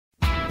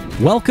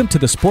Welcome to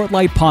the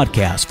Sportlight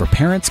Podcast for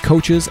parents,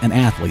 coaches, and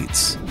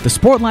athletes. The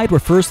Sportlight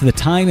refers to the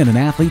time in an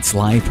athlete's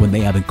life when they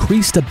have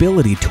increased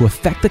ability to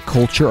affect the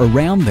culture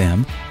around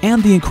them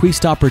and the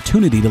increased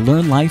opportunity to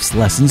learn life's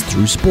lessons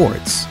through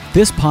sports.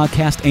 This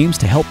podcast aims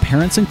to help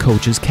parents and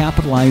coaches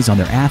capitalize on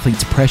their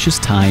athletes' precious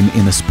time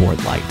in the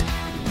Sportlight.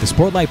 The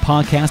Sportlight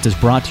Podcast is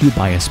brought to you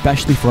by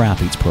Especially for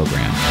Athletes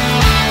program.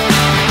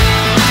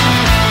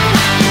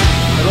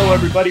 Hello,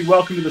 everybody.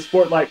 Welcome to the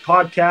Sportlight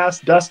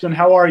Podcast. Dustin,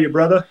 how are you,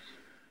 brother?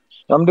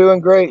 I'm doing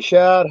great,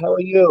 Shad. How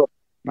are you?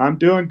 I'm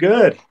doing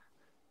good.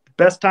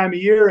 Best time of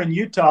year in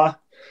Utah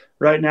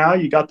right now.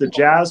 You got the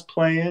Jazz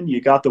playing.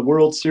 You got the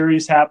World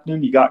Series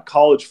happening. You got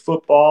college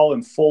football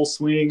in full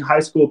swing,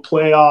 high school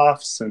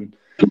playoffs, and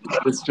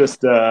it's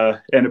just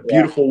and a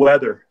beautiful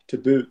weather to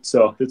boot.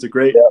 So it's a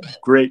great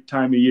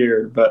time of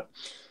year. But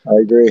I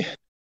agree.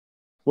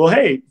 Well,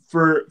 hey,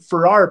 for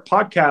our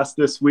podcast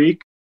this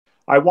week,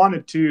 I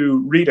wanted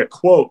to read a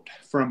quote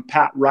from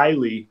Pat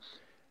Riley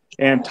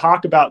and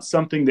talk about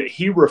something that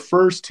he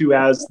refers to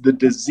as the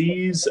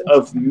disease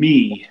of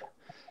me.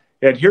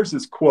 And here's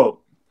his quote.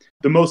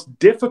 The most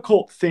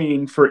difficult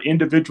thing for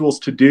individuals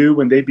to do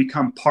when they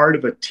become part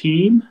of a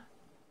team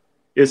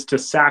is to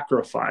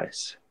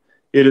sacrifice.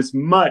 It is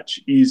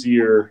much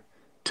easier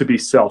to be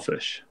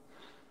selfish.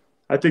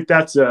 I think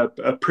that's a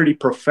pretty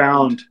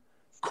profound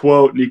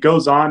quote. And he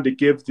goes on to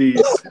give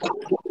these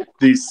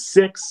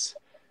six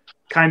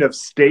kind of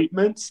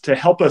statements to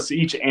help us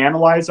each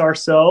analyze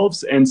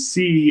ourselves and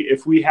see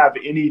if we have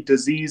any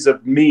disease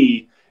of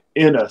me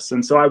in us.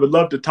 And so I would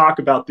love to talk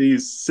about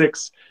these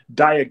six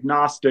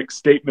diagnostic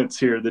statements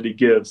here that he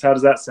gives. How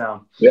does that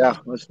sound? Yeah,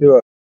 let's do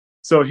it.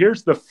 So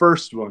here's the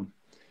first one.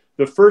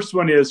 The first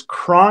one is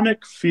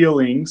chronic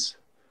feelings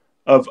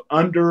of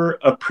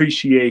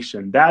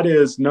underappreciation. That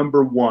is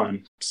number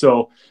one.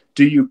 So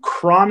do you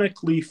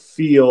chronically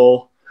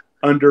feel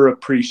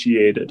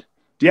underappreciated?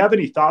 Do you have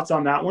any thoughts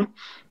on that one?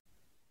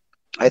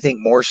 I think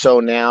more so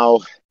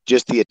now,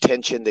 just the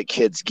attention that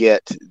kids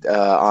get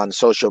on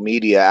social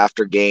media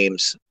after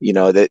games,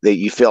 that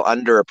you feel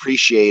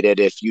underappreciated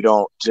if you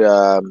don't,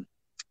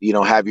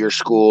 have your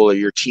school or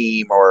your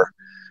team or,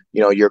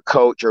 your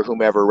coach or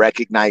whomever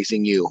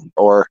recognizing you,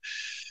 or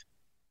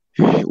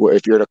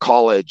if you're at a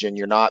college and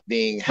you're not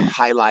being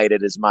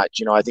highlighted as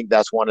much. I think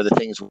that's one of the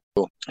things,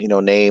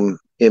 name,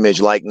 image,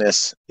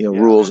 likeness,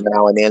 rules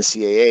now in the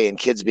NCAA, and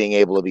kids being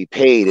able to be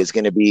paid is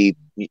going to be,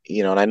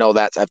 and I know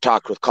that I've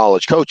talked with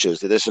college coaches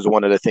that this is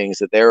one of the things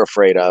that they're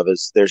afraid of,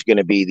 is there's going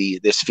to be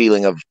this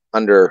feeling of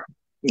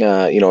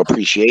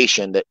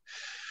appreciation, that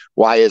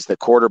why is the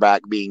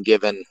quarterback being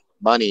given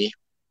money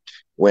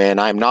when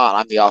I'm not?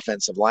 I'm the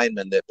offensive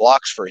lineman that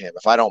blocks for him.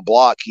 If I don't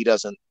block, he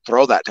doesn't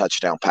throw that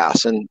touchdown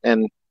pass. And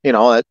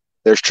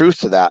there's truth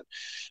to that,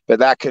 but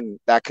that can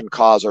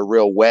cause a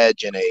real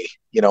wedge in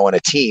a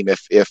team.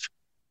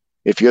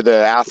 If you're the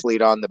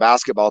athlete on the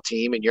basketball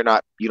team and you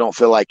don't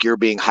feel like you're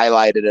being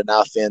highlighted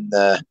enough in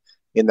the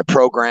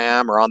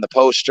program or on the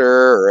poster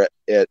or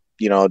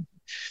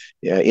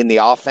in the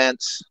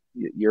offense,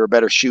 you're a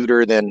better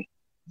shooter than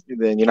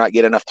you're not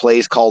getting enough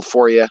plays called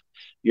for you.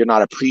 You're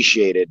not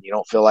appreciated. You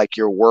don't feel like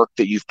your work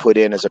that you've put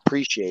in is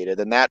appreciated.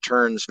 And that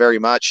turns very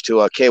much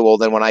to, okay, well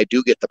then when I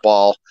do get the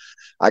ball,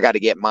 I got to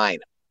get mine,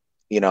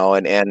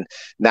 and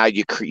now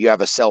you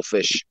have a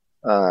selfish,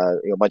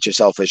 bunch of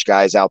selfish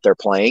guys out there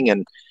playing.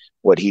 And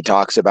what he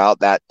talks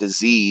about, that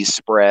disease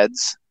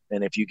spreads.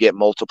 And if you get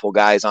multiple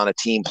guys on a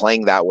team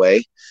playing that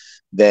way,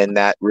 then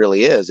that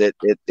really is, it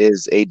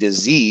is a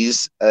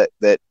disease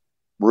that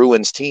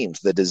ruins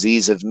teams, the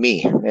disease of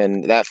me.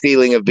 And that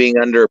feeling of being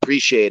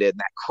underappreciated, and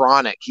that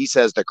chronic, he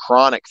says the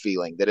chronic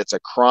feeling, that it's a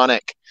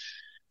chronic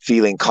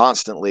feeling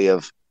constantly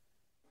of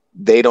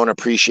they don't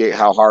appreciate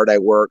how hard I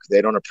work.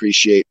 They don't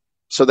appreciate.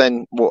 So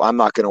then, well, I'm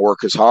not going to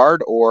work as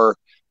hard, or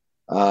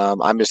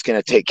I'm just going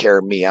to take care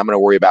of me. I'm going to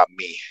worry about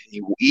me.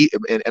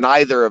 And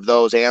either of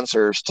those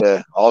answers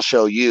I'll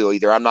show you,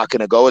 either I'm not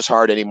going to go as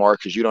hard anymore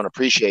because you don't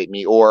appreciate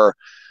me, or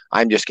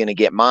I'm just going to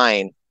get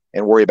mine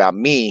and worry about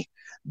me.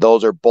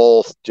 Those are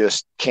both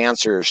just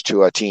cancers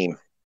to a team.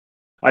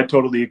 I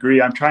totally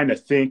agree. I'm trying to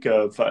think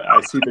of,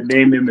 I see the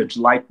name, image,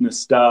 likeness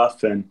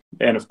stuff. And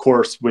of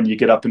course, when you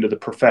get up into the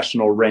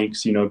professional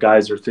ranks,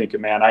 guys are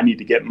thinking, man, I need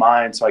to get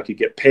mine so I could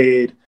get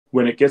paid.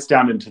 When it gets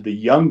down into the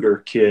younger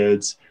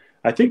kids,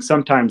 I think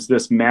sometimes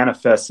this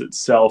manifests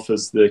itself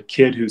as the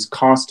kid who's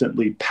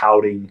constantly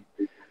pouting,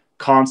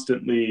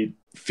 constantly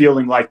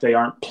feeling like they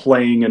aren't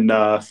playing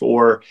enough,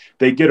 or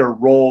they get a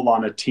role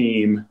on a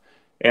team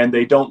and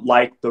they don't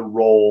like the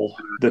role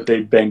that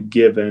they've been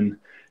given.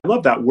 I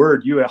love that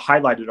word you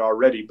highlighted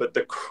already, but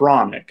the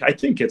chronic. I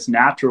think it's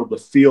natural to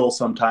feel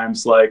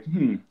sometimes like,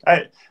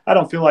 I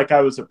don't feel like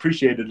I was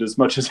appreciated as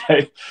much as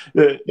I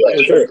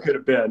could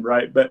have been,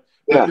 right? But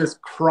this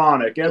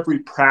chronic, every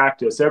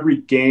practice, every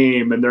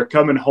game, and they're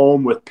coming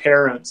home with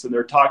parents and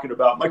they're talking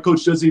about, my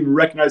coach doesn't even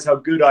recognize how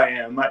good I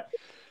am.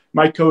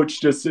 My coach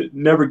just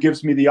never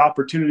gives me the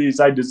opportunities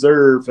I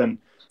deserve. And,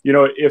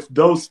 if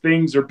those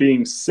things are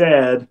being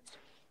said,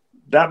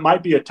 that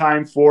might be a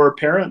time for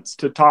parents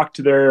to talk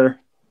to their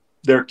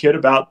their kid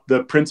about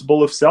the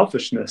principle of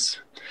selfishness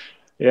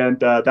and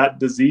that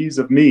disease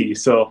of me.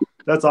 So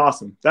that's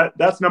awesome.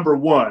 That's number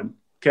one.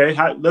 Okay,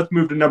 let's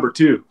move to number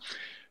two.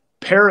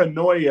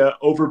 Paranoia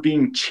over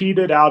being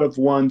cheated out of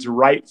one's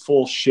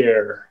rightful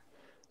share.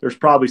 There's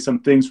probably some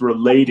things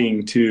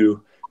relating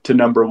to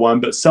number one,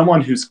 but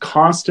someone who's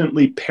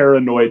constantly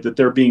paranoid that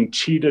they're being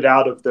cheated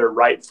out of their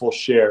rightful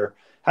share.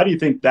 How do you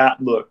think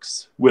that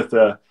looks with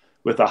a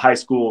high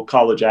school,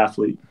 college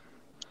athlete?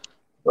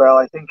 Well,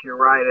 I think you're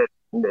right.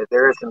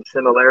 There are some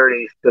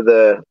similarities to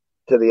the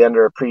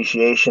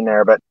underappreciation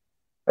there, but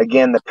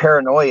again, the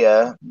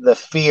paranoia, the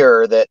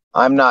fear that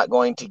I'm not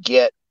going to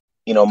get,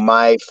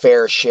 my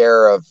fair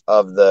share of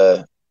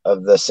the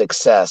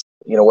success,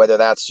 whether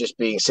that's just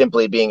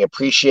simply being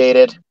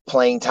appreciated,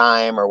 playing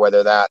time, or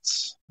whether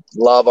that's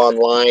love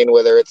online,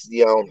 whether it's,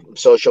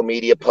 social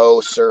media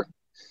posts or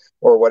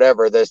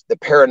whatever. The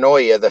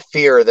paranoia, the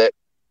fear that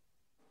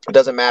it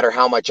doesn't matter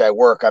how much I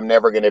work, I'm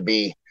never going to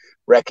be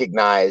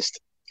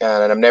recognized,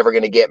 and I'm never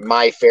going to get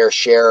my fair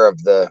share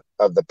of the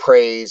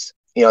praise.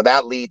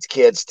 That leads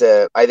kids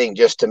to, I think,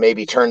 just to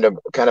maybe turn to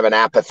kind of an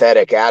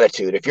apathetic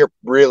attitude. If you're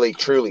really,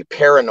 truly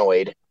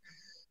paranoid,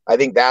 I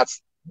think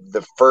that's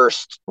the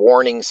first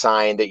warning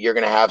sign that you're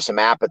going to have some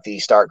apathy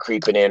start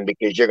creeping in,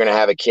 because you're going to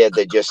have a kid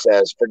that just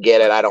says,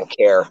 forget it, I don't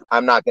care.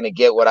 I'm not going to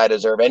get what I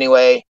deserve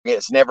anyway.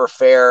 It's never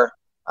fair.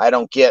 I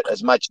don't get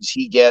as much as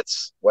he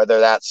gets, whether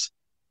that's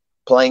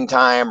playing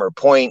time or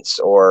points,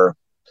 or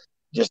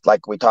just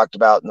like we talked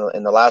about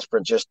in the last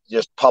sprint, just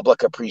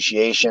public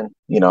appreciation,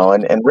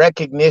 and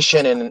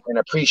recognition and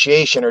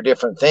appreciation are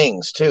different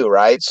things too,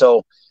 right?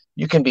 So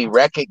you can be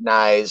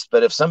recognized,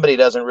 but if somebody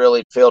doesn't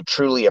really feel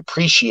truly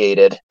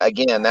appreciated,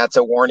 again, that's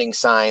a warning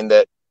sign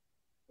that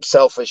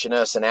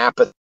selfishness and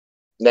apathy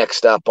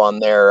next up on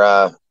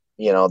their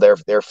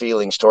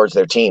feelings towards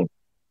their team.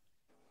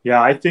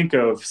 Yeah, I think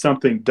of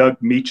something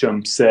Doug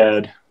Meacham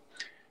said,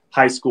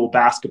 high school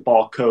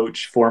basketball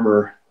coach,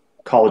 former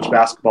college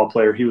basketball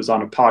player. He was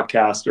on a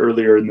podcast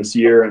earlier in this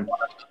year, and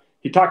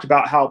he talked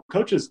about how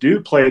coaches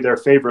do play their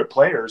favorite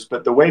players,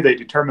 but the way they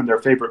determine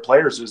their favorite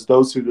players is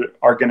those who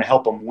are going to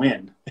help them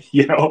win,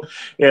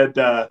 and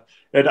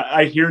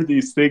I hear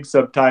these things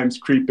sometimes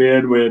creep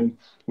in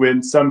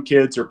when some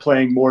kids are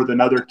playing more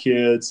than other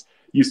kids.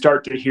 You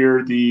start to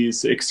hear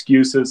these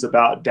excuses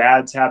about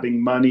dads having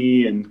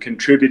money and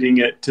contributing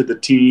it to the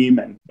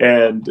team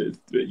and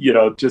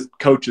just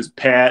coach's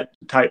pet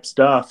type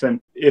stuff.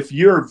 And if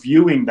you're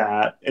viewing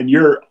that and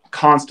you're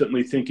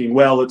constantly thinking,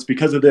 well, it's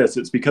because of this,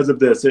 it's because of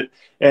this,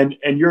 and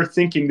you're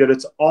thinking that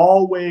it's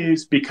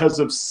always because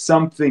of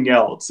something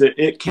else,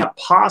 it can't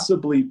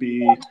possibly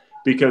be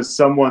because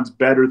someone's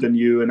better than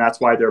you and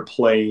that's why they're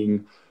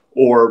playing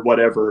or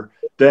whatever,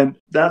 then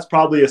that's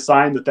probably a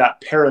sign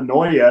that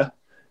paranoia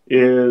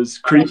is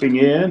creeping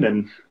in,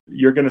 and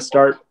you're going to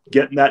start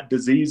getting that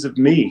disease of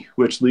me,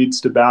 which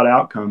leads to bad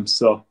outcomes.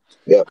 So,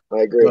 yeah, I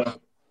agree.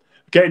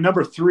 Okay,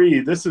 number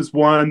three. This is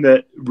one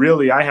that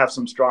really I have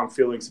some strong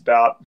feelings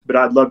about, but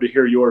I'd love to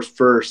hear yours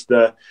first.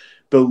 The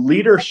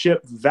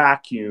leadership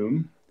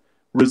vacuum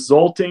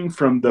resulting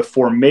from the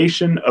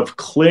formation of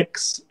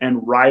cliques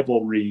and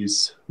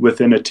rivalries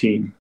within a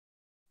team.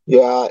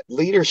 Yeah,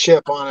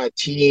 leadership on a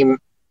team.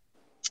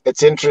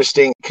 It's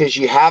interesting because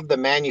you have the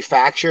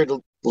manufactured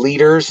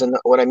leaders, and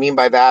what I mean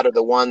by that are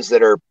the ones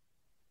that are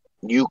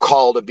you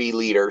call to be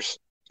leaders.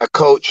 A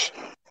coach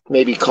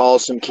maybe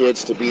calls some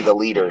kids to be the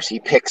leaders. He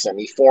picks them.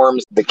 He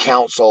forms the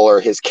council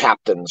or his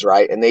captains,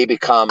 right? And they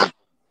become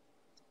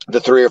the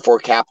 3 or 4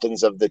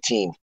 captains of the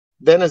team.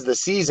 Then as the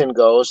season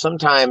goes,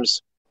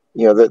 sometimes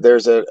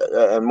there's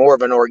a more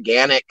of an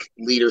organic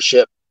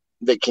leadership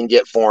that can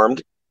get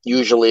formed.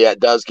 Usually it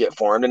does get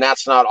formed, and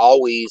that's not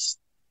always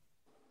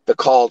the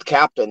called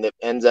captain that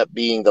ends up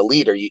being the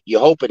leader. You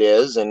hope it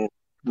is, and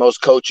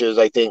most coaches,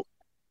 I think,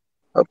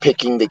 are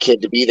picking the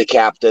kid to be the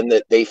captain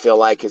that they feel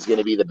like is going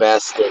to be the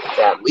best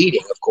at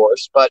leading, of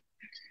course. But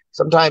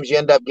sometimes you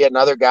end up getting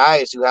other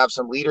guys who have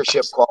some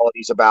leadership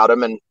qualities about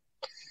them, and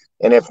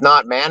if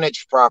not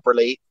managed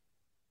properly,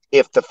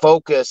 if the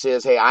focus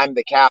is, hey, I'm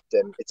the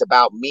captain, it's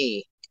about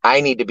me,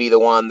 I need to be the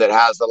one that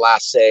has the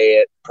last say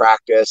at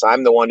practice,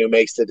 I'm the one who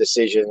makes the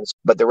decisions,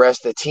 but the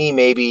rest of the team,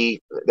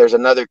 maybe there's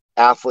another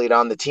athlete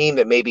on the team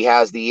that maybe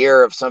has the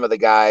ear of some of the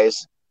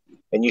guys,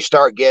 and you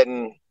start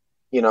getting,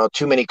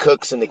 too many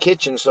cooks in the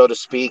kitchen, so to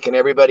speak, and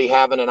everybody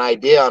having an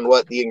idea on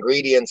what the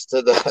ingredients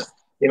to the,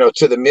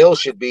 to the meal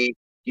should be.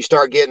 You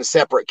start getting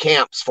separate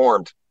camps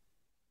formed.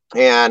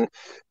 And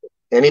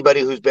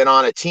anybody who's been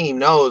on a team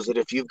knows that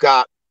if you've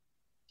got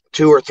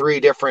 2 or 3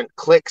 different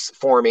cliques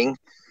forming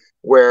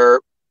where,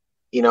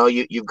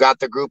 you've got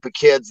the group of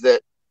kids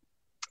that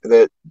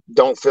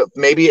don't feel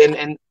maybe,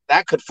 and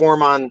that could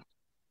form on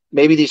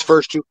maybe these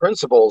first 2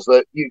 principles,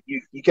 that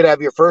you could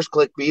have your first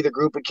clique be the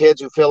group of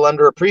kids who feel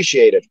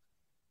underappreciated.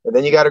 And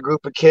then you got a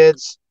group of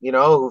kids,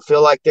 who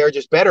feel like they're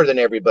just better than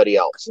everybody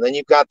else. And then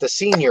you've got the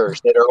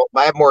seniors that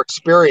have more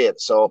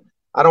experience. So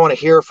I don't want to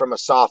hear from a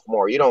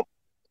sophomore. You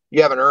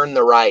haven't earned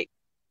the right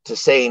to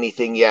say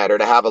anything yet or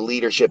to have a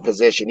leadership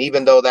position,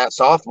 even though that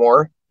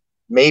sophomore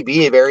may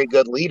be a very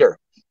good leader.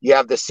 You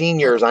have the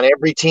seniors on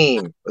every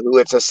team who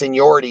it's a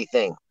seniority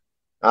thing.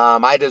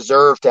 I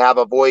deserve to have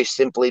a voice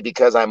simply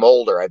because I'm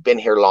older. I've been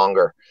here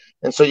longer.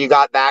 And so you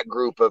got that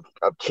group of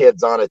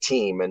kids on a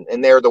team,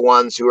 and they're the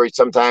ones who are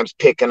sometimes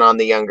picking on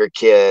the younger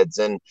kids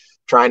and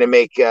trying to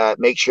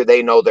make sure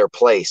they know their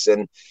place.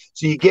 And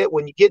so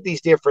when you get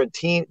these different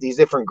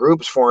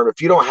groups formed,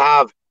 if you don't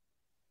have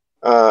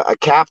a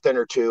captain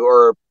or two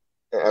or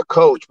a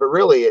coach, but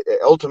really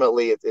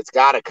ultimately it's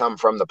got to come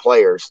from the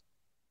players,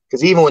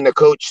 because even when the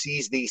coach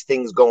sees these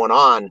things going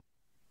on,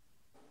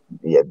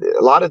 a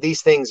lot of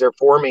these things are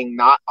forming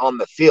not on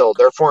the field.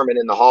 They're forming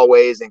in the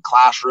hallways, in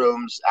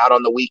classrooms, out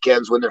on the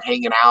weekends when they're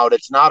hanging out.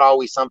 It's not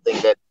always something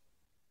that,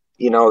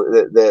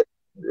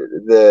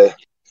 the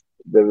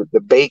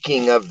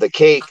baking of the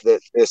cake,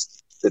 that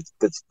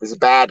this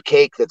bad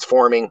cake that's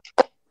forming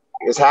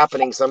is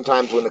happening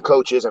sometimes when the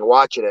coach isn't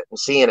watching it and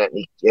seeing it.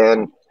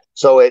 And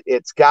so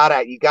you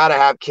gotta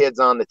have kids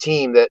on the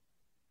team that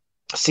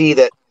see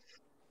that,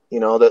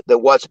 that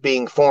what's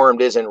being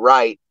formed isn't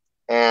right,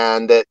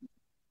 and that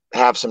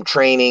have some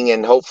training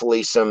and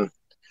hopefully some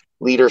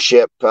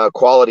leadership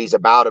qualities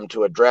about them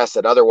to address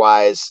it.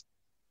 Otherwise,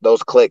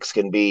 those cliques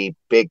can be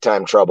big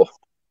time trouble.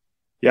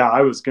 Yeah,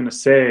 I was going to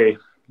say,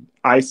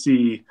 I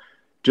see,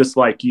 just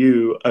like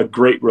you, a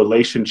great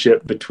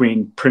relationship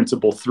between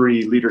Principle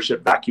 3,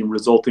 leadership vacuum,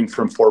 resulting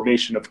from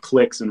formation of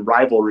cliques and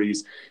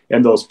rivalries,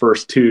 and those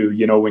first two.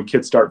 When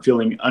kids start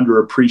feeling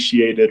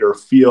underappreciated or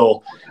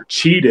feel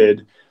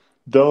cheated,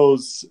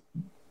 those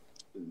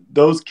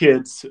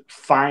kids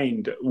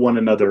find one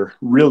another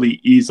really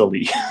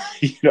easily,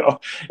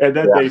 and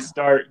then they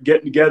start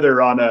getting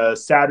together on a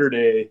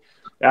Saturday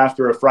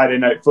after a Friday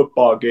night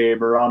football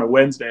game, or on a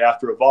Wednesday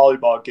after a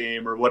volleyball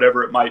game, or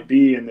whatever it might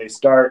be. And they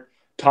start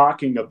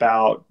talking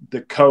about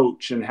the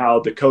coach and how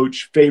the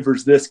coach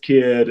favors this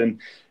kid. And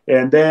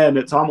then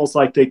it's almost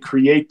like they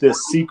create this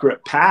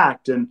secret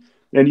pact, and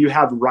you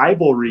have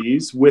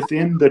rivalries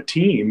within the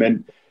team.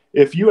 And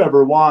if you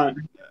ever want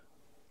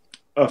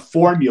a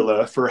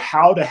formula for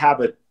how to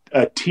have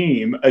a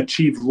team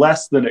achieve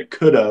less than it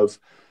could have,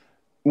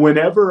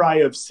 whenever I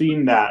have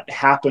seen that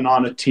happen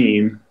on a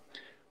team,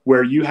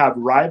 where you have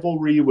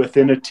rivalry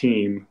within a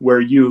team,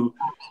 where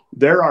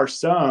there are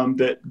some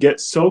that get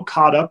so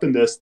caught up in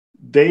this,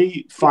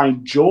 they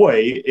find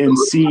joy in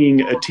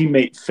seeing a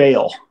teammate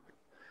fail.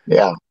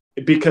 Yeah.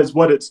 Because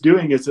what it's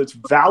doing is it's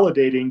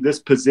validating this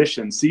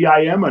position. See, I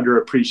am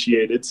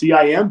underappreciated. See,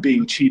 I am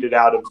being cheated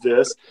out of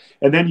this.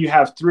 And then you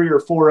have 3 or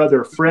 4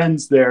 other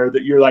friends there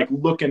that you're like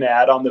looking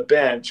at on the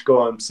bench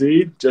going,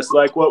 see, just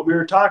like what we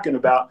were talking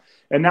about.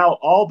 And now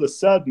all of a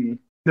sudden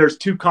there's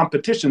 2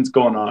 competitions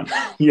going on.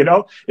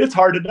 It's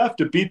hard enough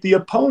to beat the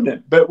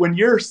opponent, but when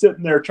you're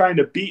sitting there trying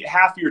to beat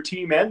half your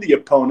team and the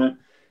opponent,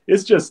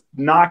 it's just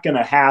not going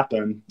to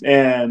happen.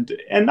 And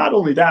not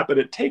only that, but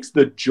it takes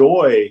the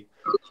joy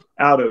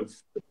out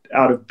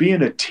of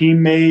being a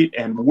teammate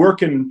and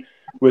working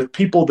with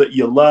people that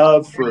you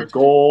love for a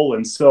goal.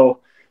 And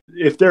so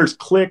if there's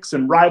cliques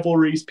and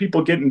rivalries,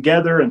 people getting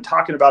together and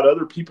talking about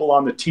other people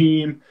on the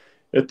team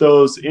at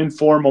those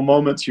informal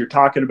moments you're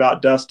talking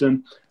about,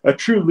 Dustin, a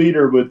true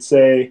leader would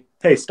say,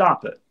 hey,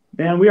 stop it,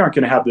 man. We aren't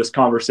going to have this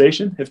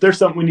conversation. If there's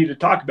something we need to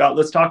talk about,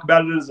 let's talk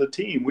about it as a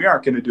team. We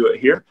aren't going to do it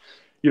here.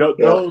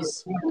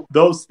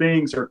 Those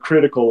things are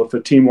critical if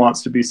a team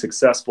wants to be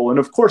successful. And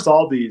of course,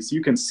 all these,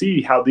 you can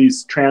see how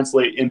these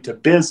translate into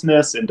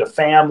business, into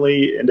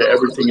family, into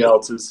everything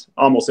else, is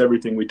almost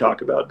everything we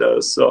talk about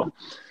does. So,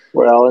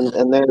 well,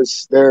 and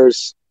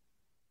there's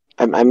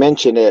I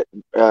mentioned it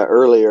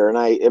earlier, and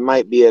it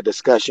might be a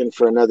discussion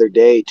for another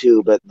day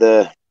too, but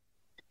I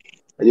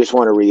just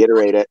want to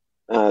reiterate it,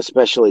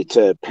 especially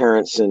to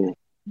parents and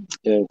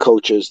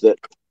coaches, that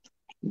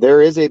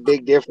there is a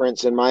big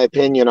difference, in my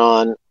opinion,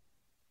 on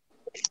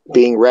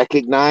being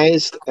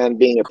recognized and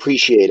being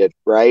appreciated,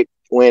 right?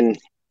 When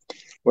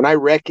I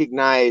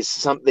recognize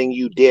something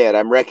you did,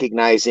 I'm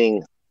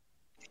recognizing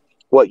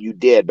what you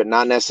did, but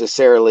not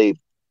necessarily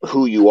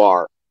who you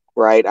are,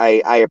 right?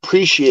 I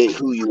appreciate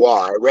who you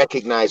are. I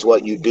recognize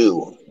what you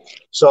do.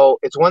 So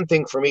it's one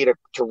thing for me to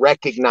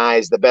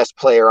recognize the best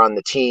player on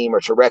the team, or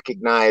to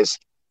recognize,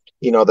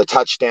 the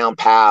touchdown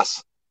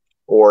pass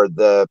or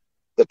the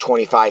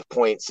 25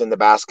 points in the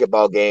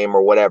basketball game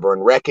or whatever,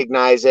 and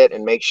recognize it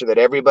and make sure that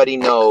everybody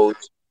knows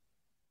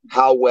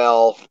how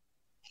well,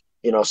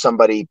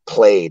 somebody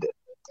played.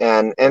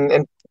 And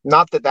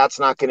not that that's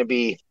not going to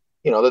be,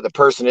 that the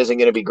person isn't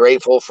going to be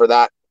grateful for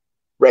that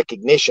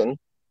recognition.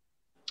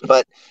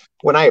 But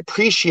when I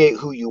appreciate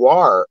who you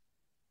are,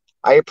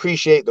 I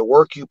appreciate the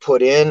work you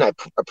put in. I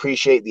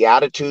appreciate the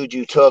attitude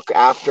you took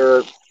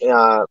after,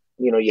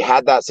 you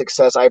had that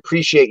success. I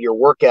appreciate your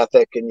work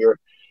ethic and your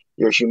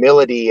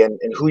humility and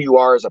who you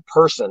are as a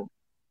person.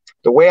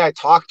 The way I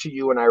talk to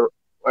you and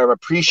I'm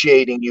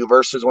appreciating you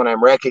versus when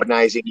I'm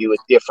recognizing you is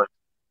different.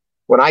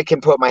 When I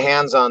can put my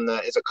hands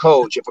as a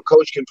coach, if a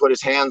coach can put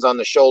his hands on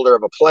the shoulder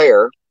of a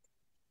player,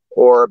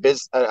 or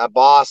a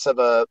boss of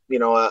a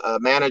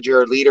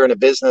manager or leader in a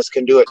business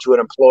can do it to an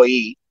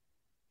employee,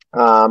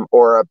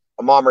 or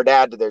a mom or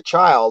dad to their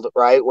child,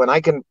 right? When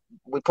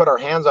we put our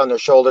hands on their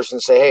shoulders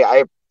and say,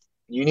 hey,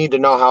 you need to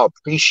know how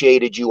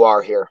appreciated you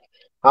are here,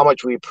 how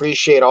much we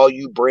appreciate all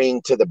you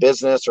bring to the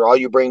business, or all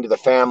you bring to the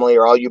family,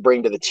 or all you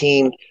bring to the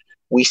team.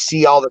 We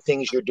see all the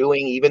things you're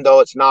doing, even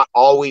though it's not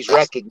always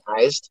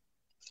recognized.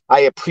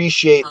 I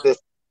appreciate the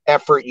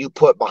effort you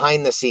put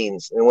behind the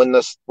scenes, and when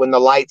the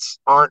lights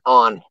aren't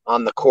on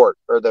the court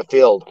or the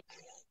field.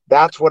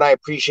 That's what I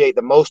appreciate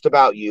the most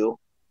about you.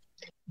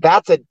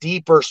 That's a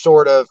deeper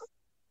sort of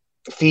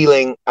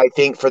feeling, I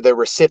think, for the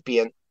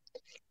recipient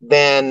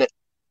than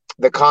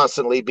the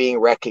constantly being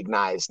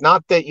recognized.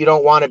 Not that you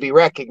don't want to be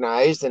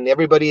recognized, and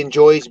everybody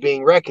enjoys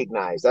being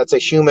recognized. That's a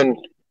human,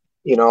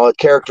 a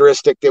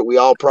characteristic that we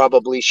all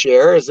probably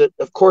share, is that,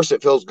 of course,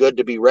 it feels good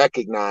to be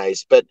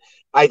recognized, but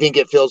I think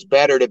it feels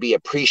better to be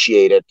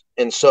appreciated.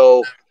 And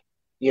so,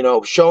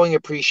 showing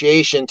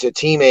appreciation to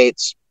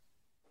teammates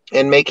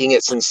and making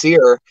it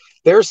sincere,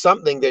 there's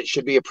something that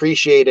should be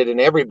appreciated in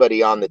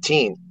everybody on the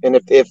team. And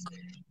if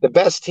the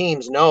best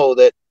teams know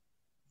that,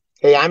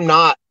 hey,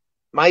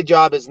 my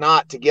job is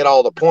not to get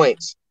all the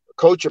points.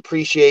 Coach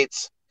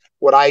appreciates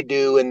what I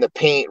do in the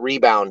paint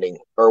rebounding,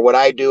 or what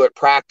I do at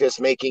practice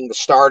making the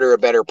starter a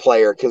better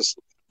player, because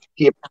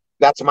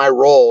that's my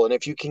role. And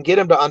if you can get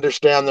them to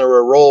understand their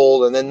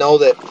role and then know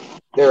that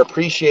they're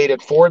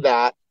appreciated for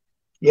that,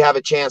 you have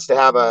a chance to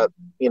have a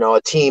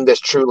team that's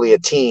truly a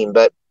team.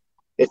 But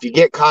if you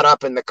get caught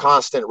up in the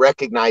constant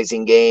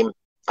recognizing game,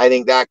 I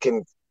think that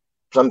can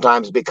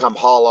sometimes become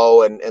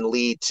hollow and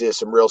lead to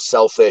some real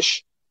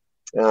selfish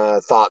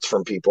thoughts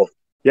from people.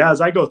 Yeah,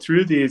 as I go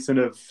through these and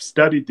have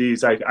studied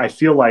these, I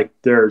feel like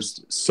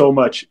there's so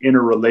much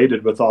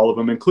interrelated with all of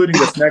them, including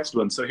this next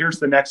one. So here's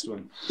the next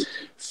one.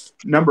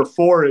 Number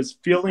 4 is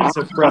feelings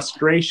of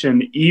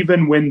frustration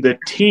even when the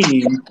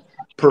team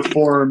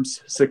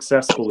performs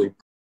successfully.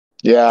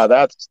 Yeah,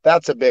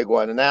 that's a big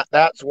one. And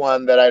that's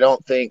one that I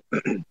don't think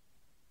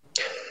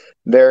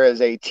there is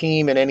a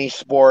team in any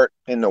sport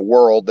in the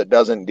world that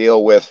doesn't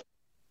deal with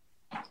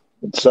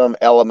some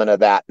element of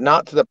that.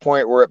 Not to the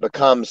point where it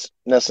becomes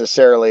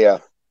necessarily a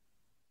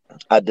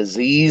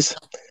disease.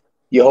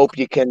 You hope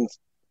you can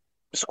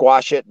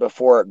squash it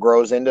before it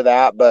grows into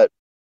that. But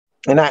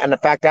and in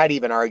fact, I'd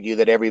even argue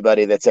that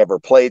everybody that's ever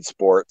played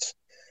sports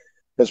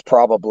has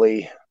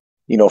probably,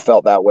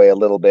 felt that way a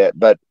little bit.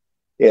 But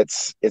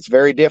it's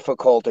very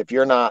difficult if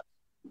you're not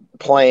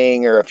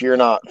playing, or if you're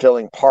not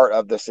feeling part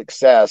of the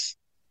success,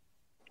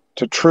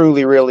 to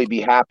truly really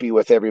be happy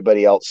with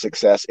everybody else's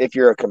success if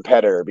you're a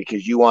competitor,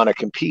 because you want to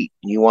compete,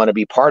 you want to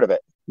be part of it.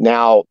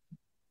 Now,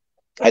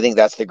 I think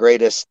that's the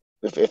greatest,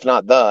 if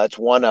not it's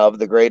one of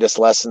the greatest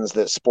lessons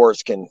that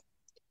sports can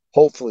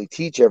hopefully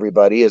teach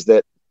everybody, is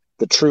that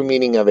the true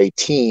meaning of a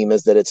team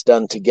is that it's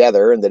done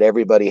together and that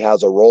everybody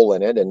has a role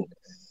in it.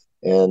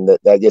 And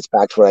that gets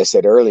back to what I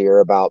said earlier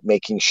about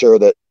making sure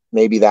that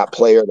maybe that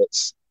player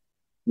that's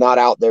not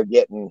out there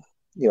getting,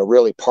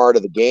 really part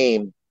of the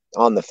game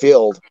on the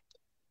field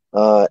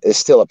is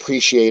still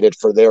appreciated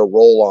for their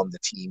role on the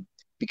team.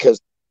 Because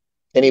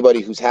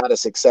anybody who's had a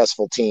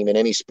successful team in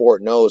any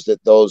sport knows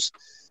that those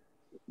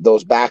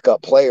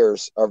backup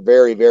players are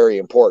very, very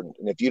important.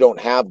 And if you don't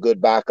have good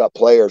backup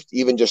players,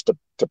 even just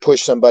to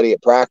push somebody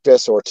at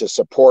practice, or to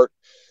support,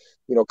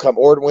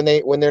 or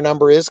when their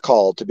number is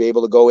called, to be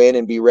able to go in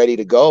and be ready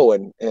to go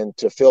and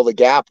to fill the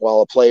gap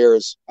while a player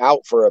is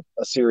out for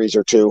a series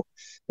or two.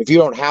 If you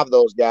don't have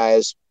those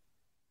guys,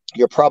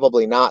 you're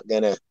probably not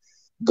going to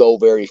go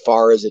very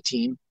far as a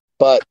team.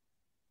 But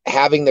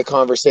having the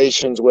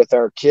conversations with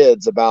our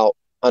kids about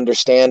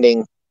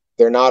understanding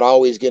they're not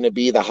always going to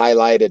be the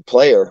highlighted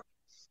player,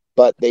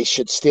 but they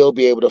should still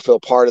be able to feel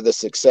part of the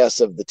success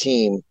of the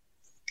team.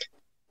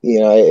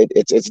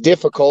 It's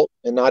difficult,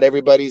 and not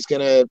everybody's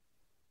going to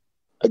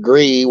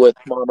agree with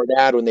mom or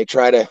dad when they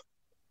try to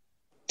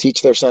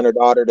teach their son or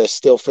daughter to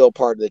still feel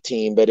part of the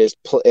team. But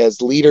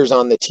as leaders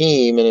on the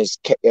team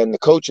and the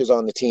coaches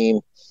on the team,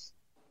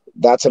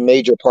 that's a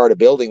major part of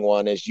building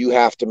one, is you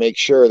have to make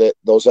sure that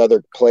those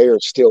other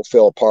players still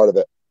feel a part of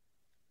it.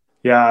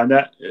 Yeah,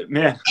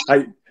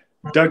 and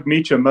Doug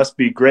Meacham must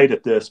be great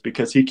at this,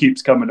 because he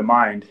keeps coming to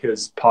mind,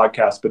 his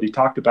podcast, but he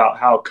talked about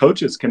how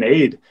coaches can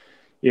aid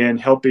in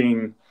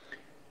helping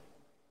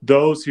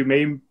those who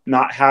may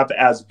not have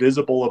as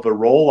visible of a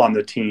role on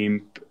the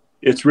team.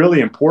 It's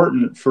really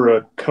important for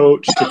a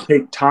coach to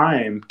take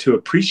time to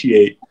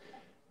appreciate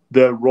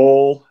the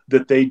role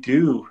that they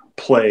do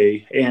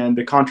play and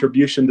the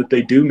contribution that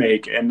they do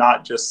make, and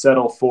not just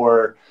settle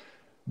for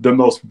the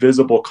most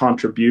visible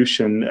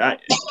contribution.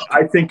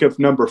 I think of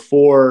number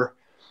 4,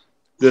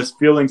 this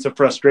feelings of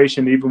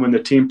frustration even when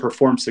the team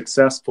performs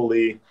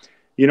successfully.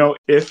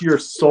 If you're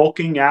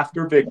sulking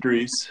after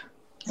victories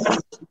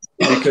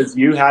because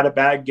you had a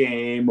bad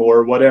game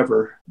or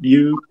whatever,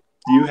 you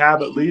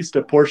have at least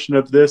a portion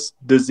of this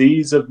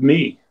disease of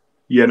me,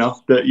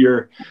 that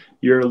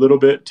you're a little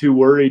bit too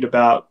worried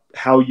about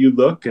how you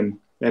look and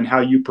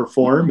how you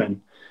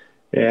perform,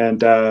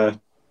 and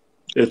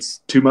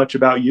it's too much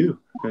about you.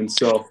 And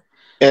so,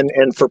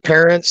 and for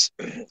parents,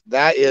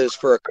 that is,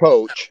 for a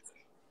coach,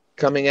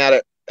 coming at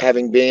it,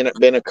 having been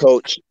a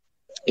coach,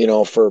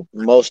 for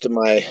most of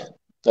my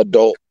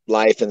adult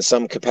life in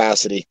some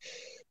capacity,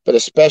 but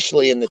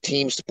especially in the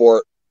team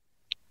sport,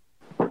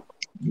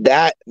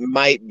 that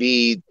might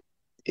be,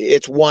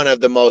 it's one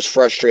of the most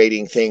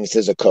frustrating things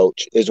as a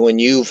coach is when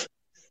you've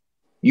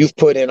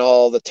put in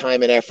all the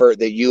time and effort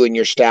that you and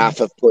your staff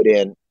have put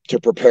in to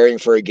preparing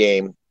for a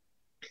game,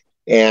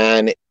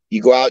 and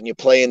you go out and you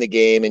play in the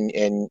game,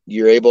 and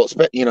you're able,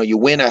 you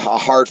win a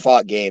hard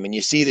fought game, and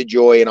you see the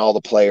joy in all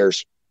the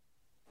players.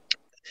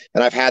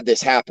 And I've had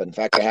this happen. In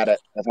fact, I've had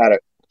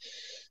it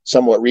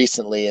somewhat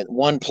recently, and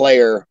one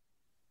player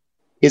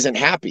isn't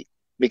happy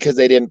because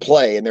they didn't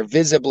play, and they're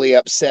visibly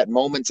upset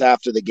moments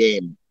after the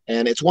game.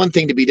 And it's one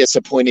thing to be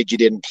disappointed you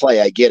didn't play.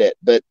 I get it.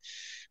 But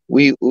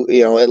we,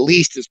 at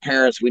least as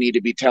parents, we need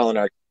to be telling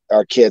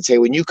our kids, hey,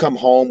 when you come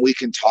home, we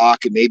can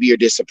talk, and maybe you're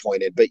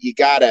disappointed, but you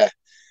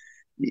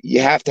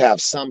have to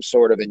have some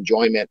sort of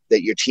enjoyment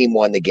that your team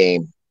won the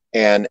game.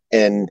 And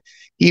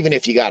even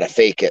if you got to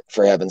fake it,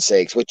 for heaven's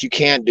sakes, what you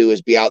can't do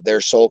is be out there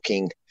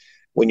sulking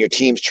when your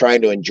team's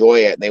trying to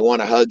enjoy it and they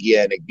want to hug you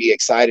and be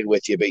excited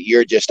with you, but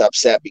you're just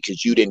upset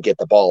because you didn't get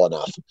the ball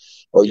enough,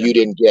 or you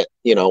didn't get,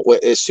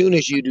 as soon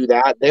as you do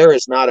that, there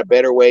is not a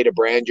better way to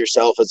brand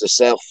yourself as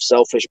a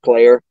selfish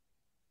player.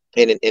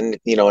 And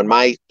in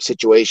my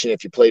situation,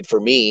 if you played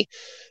for me,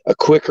 a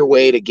quicker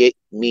way to get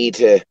me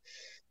to,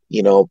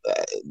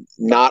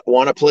 not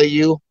want to play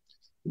you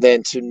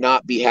than to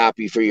not be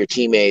happy for your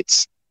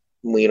teammates,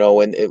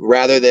 and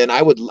rather than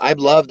I'd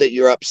love that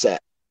you're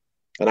upset.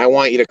 And I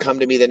want you to come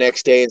to me the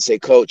next day and say,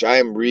 Coach, I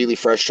am really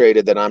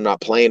frustrated that I'm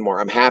not playing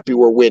more. I'm happy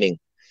we're winning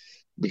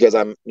because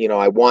I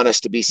want us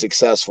to be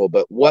successful,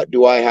 but what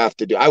do I have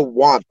to do? I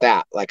want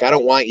that. Like, I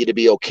don't want you to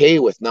be okay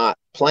with not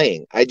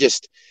playing.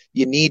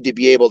 You need to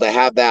be able to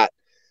have that,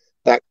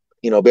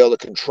 be able to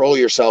control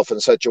yourself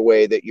in such a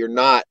way that you're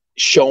not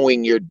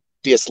showing your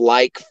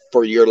dislike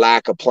for your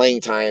lack of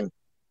playing time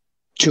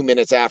 2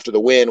 minutes after the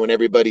win when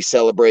everybody's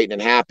celebrating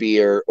and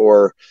happy,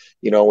 or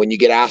when you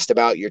get asked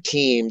about your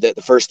team, that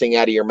the first thing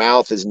out of your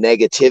mouth is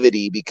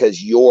negativity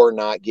because you're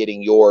not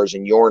getting yours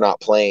and you're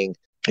not playing.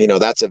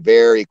 That's a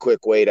very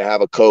quick way to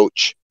have a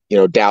coach,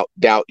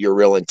 doubt your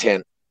real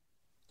intent.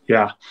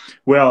 Yeah.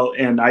 Well,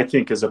 and I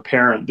think as a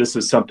parent, this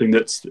is something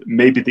that's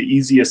maybe the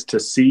easiest to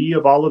see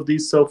of all of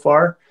these so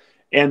far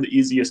and the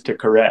easiest to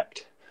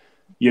correct.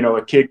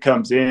 A kid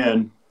comes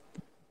in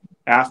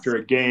after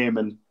a game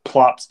and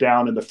plops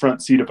down in the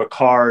front seat of a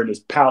car and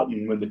is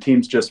pouting when the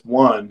team's just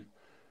won.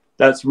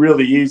 That's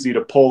really easy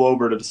to pull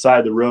over to the side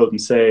of the road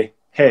and say,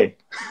 hey,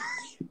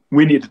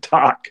 we need to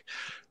talk,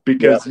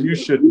 because you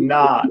should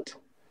not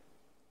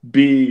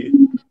be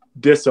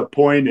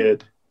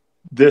disappointed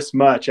this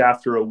much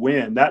after a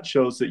win. That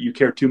shows that you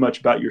care too much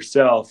about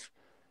yourself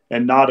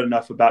and not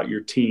enough about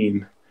your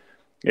team.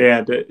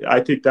 And I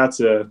think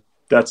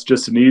that's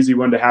just an easy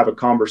one to have a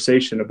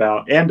conversation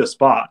about and a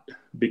spot,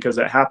 because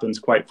it happens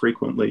quite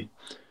frequently.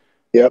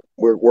 Yep.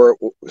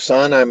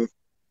 Son,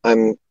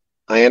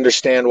 I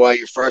understand why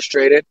you're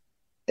frustrated,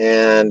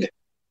 and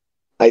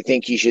I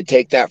think you should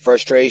take that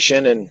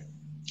frustration and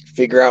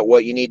figure out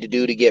what you need to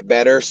do to get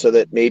better so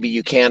that maybe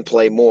you can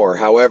play more.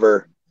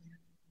 However,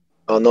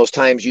 on those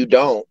times you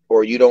don't,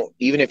 or you don't,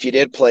 even if you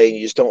did play and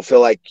you just don't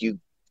feel like you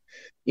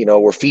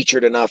were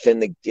featured enough in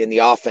the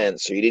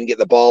offense, or you didn't get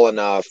the ball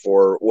enough,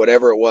 or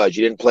whatever it was,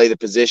 you didn't play the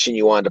position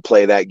you wanted to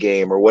play that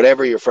game, or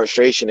whatever your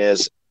frustration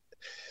is,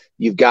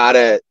 you've got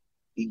to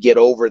get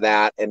over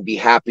that and be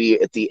happy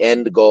at the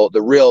end goal,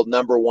 the real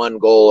number one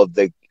goal of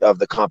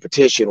the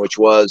competition, which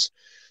was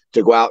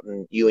to go out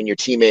and you and your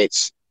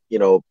teammates,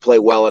 play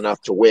well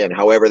enough to win,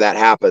 however that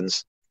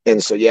happens.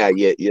 And so,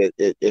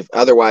 if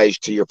otherwise,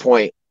 to your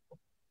point,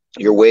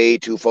 you're way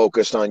too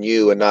focused on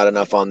you and not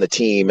enough on the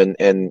team.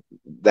 And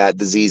that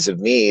disease of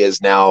me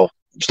is now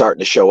starting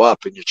to show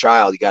up in your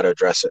child. You got to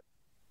address it.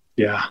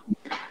 Yeah,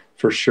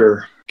 for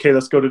sure. Okay,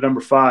 let's go to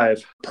number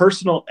 5.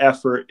 Personal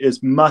effort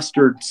is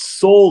mustered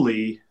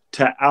solely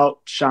to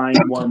outshine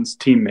one's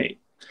teammate.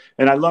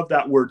 And I love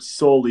that word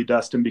solely,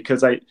 Dustin,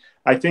 because I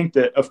think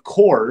that, of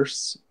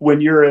course, when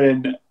you're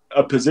in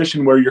a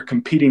position where you're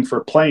competing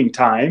for playing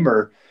time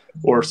or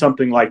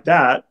something like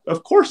that,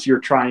 of course you're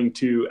trying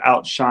to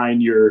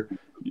outshine your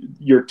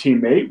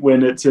teammate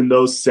when it's in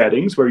those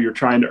settings where you're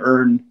trying to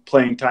earn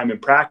playing time in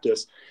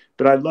practice.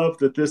 But I love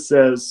that this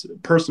says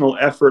personal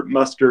effort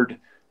mustered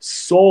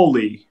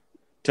solely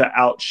to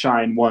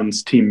outshine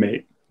one's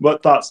teammate.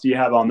 What thoughts do you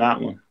have on that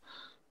one?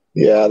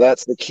 Yeah,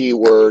 that's the key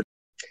word.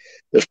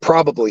 There's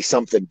probably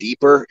something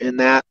deeper in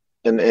that.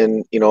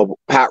 And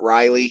Pat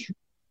Riley,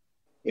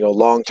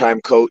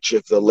 longtime coach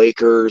of the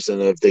Lakers and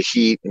of the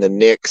Heat and the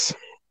Knicks.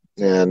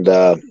 And,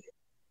 I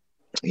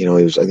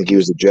think he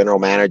was the general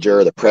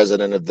manager, the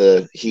president of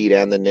the Heat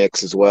and the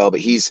Knicks as well. But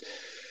he's,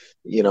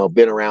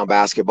 been around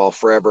basketball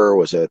forever,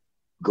 was a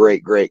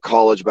great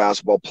college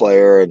basketball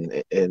player and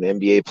an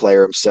NBA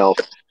player himself.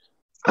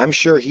 I'm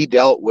sure he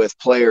dealt with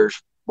players.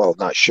 Well,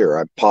 not sure.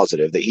 I'm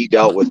positive that he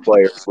dealt with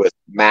players with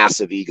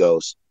massive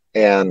egos,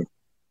 and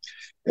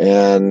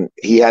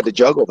he had to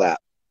juggle that.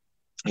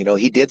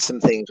 he did some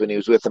things when he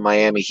was with the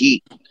Miami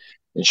Heat,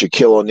 and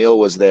Shaquille O'Neal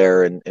was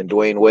there, and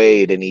Dwayne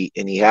Wade, and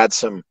he had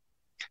some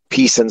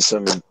piece in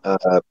some,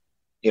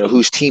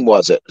 whose team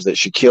was it? Is it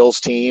Shaquille's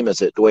team?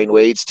 Is it Dwayne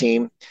Wade's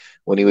team?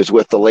 When he was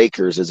with the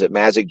Lakers, is it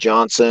Magic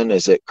Johnson?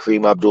 Is it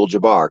Kareem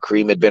Abdul-Jabbar?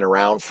 Kareem had been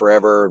around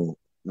forever, and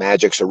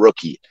Magic's a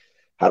rookie.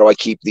 How do I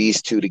keep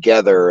these two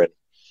together? And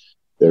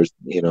there's,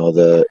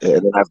 and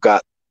then I've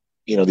got,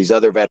 these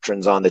other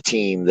veterans on the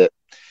team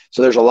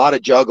so there's a lot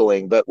of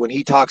juggling. But when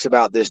he talks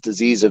about this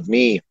disease of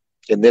me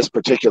in this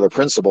particular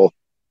principle,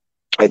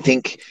 I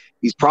think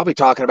he's probably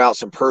talking about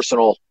some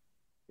personal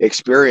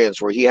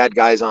experience where he had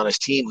guys on his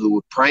team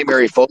who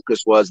primary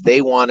focus was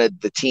they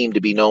wanted the team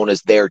to be known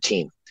as their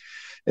team.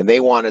 And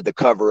they wanted the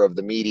cover of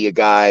the media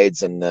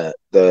guides and when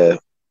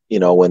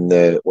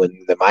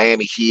the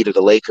Miami Heat or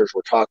the Lakers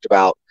were talked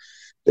about,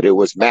 that it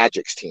was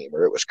Magic's team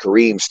or it was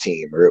Kareem's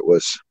team or it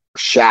was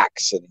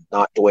Shaq's and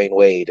not Dwayne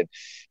Wade. And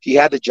he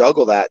had to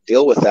juggle that,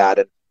 deal with that.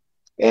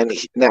 And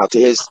now,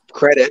 to his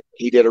credit,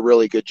 he did a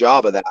really good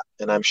job of that.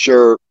 And I'm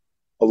sure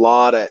a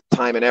lot of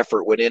time and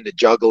effort went into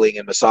juggling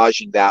and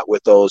massaging that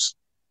with those.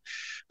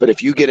 But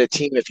if you get a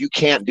team, if you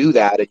can't do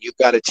that, and you've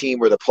got a team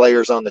where the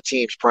players on the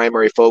team's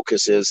primary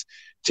focus is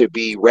to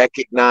be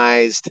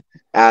recognized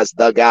as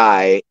the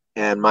guy,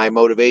 and my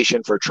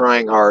motivation for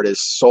trying hard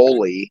is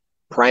solely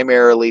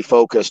primarily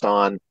focused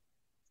on,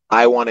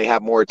 I want to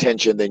have more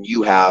attention than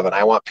you have, and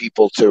I want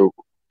people to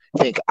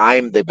think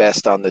I'm the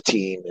best on the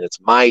team and it's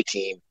my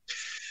team.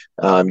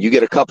 You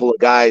get a couple of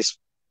guys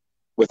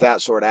with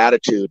that sort of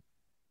attitude,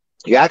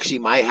 you actually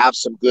might have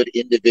some good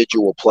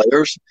individual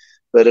players,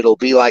 but it'll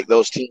be like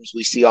those teams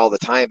we see all the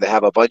time that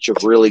have a bunch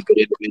of really good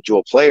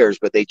individual players,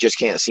 but they just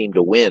can't seem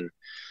to win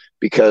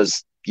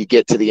because you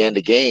get to the end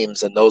of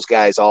games and those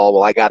guys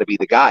well, I got to be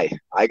the guy.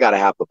 I got to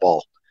have the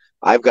ball.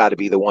 I've got to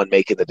be the one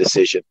making the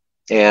decision.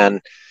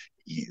 And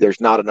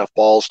there's not enough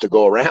balls to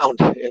go around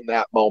in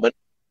that moment.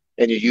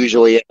 And you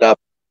usually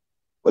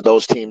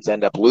those teams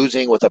end up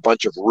losing with a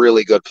bunch of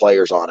really good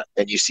players on it.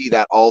 And you see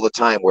that all the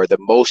time where the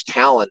most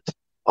talent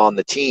on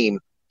the team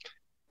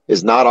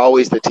is not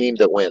always the team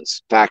that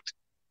wins. In fact,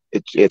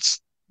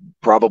 it's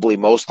probably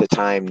most of the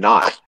time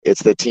not.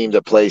 It's the team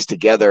that plays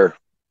together,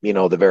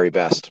 the very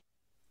best.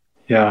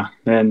 Yeah,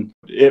 and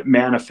it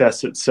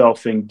manifests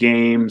itself in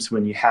games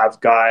when you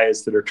have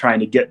guys that are trying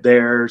to get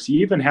theirs.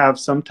 You even have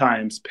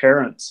sometimes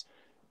parents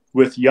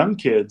with young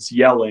kids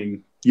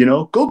yelling,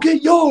 go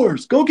get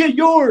yours,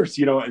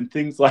 and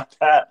things like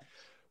that,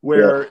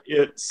 where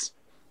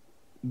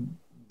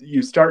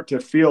you start to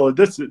feel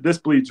this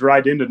bleeds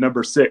right into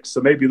number 6.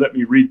 So maybe let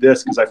me read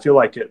this because I feel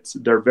like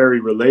they're very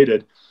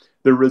related.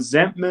 The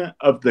resentment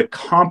of the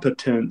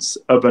competence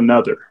of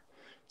another.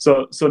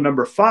 So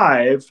number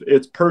 5,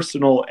 it's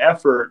personal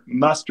effort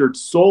mustered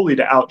solely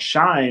to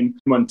outshine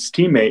one's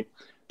teammate.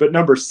 But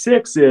number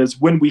 6 is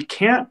when we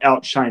can't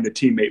outshine a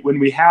teammate, when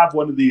we have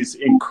one of these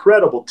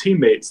incredible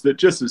teammates that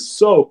just is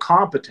so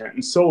competent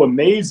and so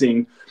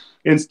amazing,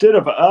 instead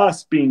of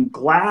us being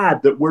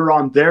glad that we're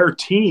on their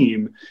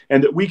team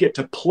and that we get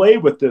to play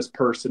with this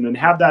person and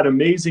have that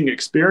amazing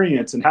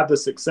experience and have the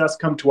success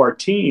come to our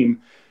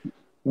team,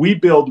 we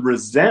build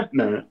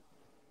resentment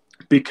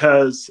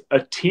because a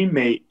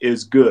teammate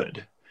is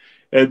good.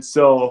 And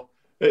so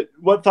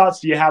what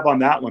thoughts do you have on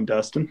that one,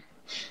 Dustin?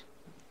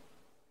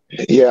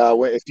 Yeah,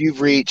 if you've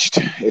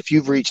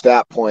reached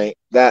that point,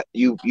 that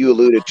you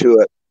alluded to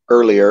it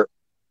earlier,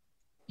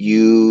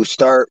 you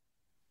start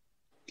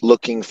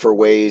looking for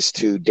ways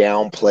to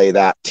downplay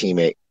that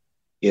teammate.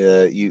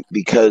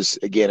 Because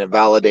again, it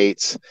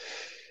validates.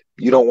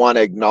 You don't want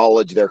to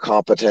acknowledge their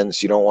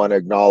competence. You don't want to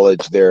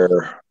acknowledge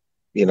their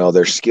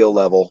skill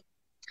level.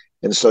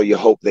 And so you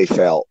hope they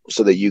fail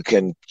so that you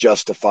can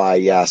justify,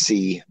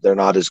 they're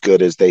not as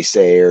good as they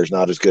say, or is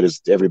not as good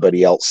as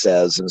everybody else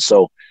says. And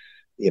so,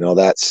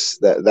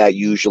 that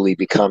usually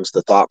becomes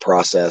the thought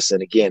process.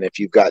 And again, if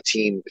you've got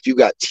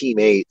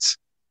teammates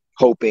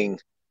hoping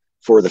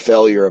for the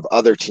failure of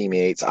other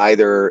teammates,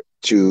 either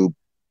to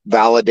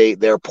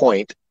validate their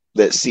point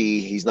that,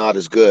 he's not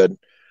as good,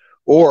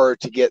 or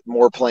to get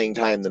more playing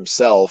time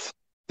themselves,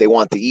 they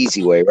want the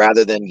easy way.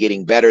 Rather than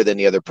getting better than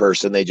the other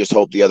person, they just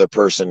hope the other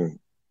person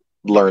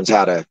learns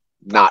how to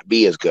not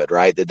be as good,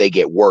 right? That they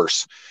get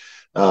worse.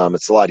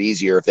 It's a lot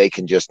easier if they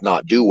can just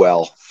not do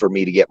well for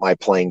me to get my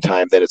playing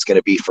time than it's going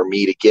to be for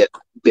me to get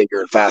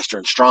bigger and faster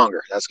and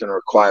stronger. That's going to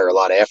require a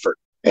lot of effort.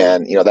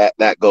 And,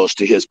 that goes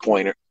to his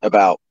point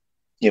about,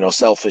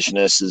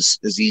 selfishness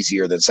is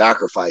easier than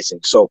sacrificing.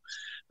 So,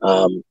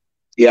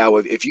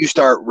 if you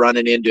start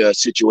running into a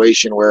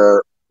situation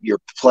where your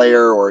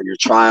player or your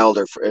child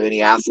or for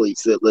any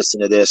athletes that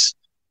listen to this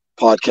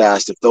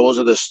podcast, if those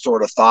are the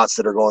sort of thoughts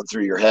that are going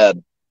through your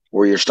head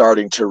where you're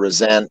starting to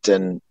resent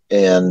and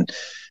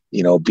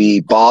be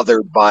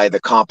bothered by the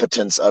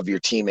competence of your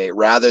teammate,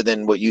 rather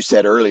than what you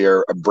said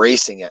earlier,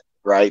 embracing it,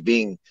 right?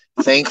 Being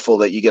thankful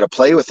that you get to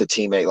play with a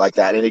teammate like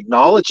that and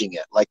acknowledging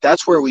it. Like,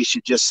 that's where we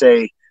should just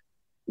say,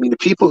 the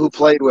people who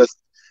played with,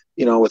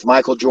 with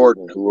Michael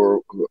Jordan,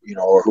 who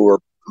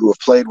have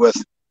played with,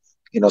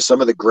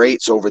 some of the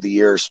greats over the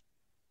years,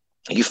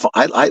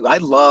 I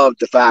loved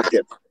the fact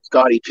that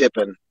Scottie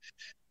Pippen,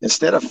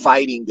 instead of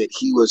fighting that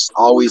he was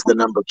always the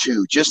number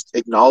two, just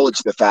acknowledge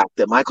the fact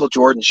that Michael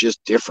Jordan's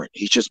just different.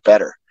 He's just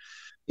better,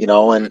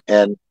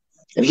 and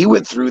he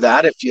went through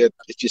that. If you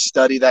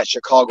study that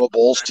Chicago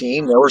Bulls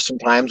team, there were some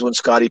times when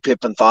Scottie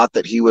Pippen thought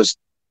that he was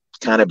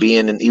kind of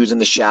he was in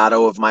the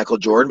shadow of Michael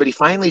Jordan, but he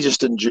finally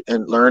just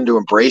learned to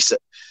embrace it.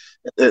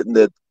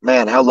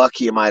 Man, how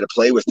lucky am I to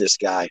play with this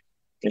guy?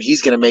 And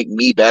he's going to make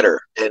me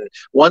better. And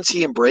once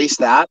he embraced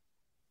that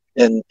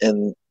and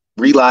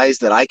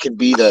realized that I can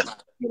be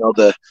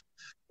the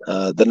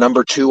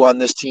number two on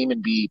this team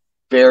and be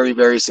very,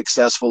 very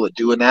successful at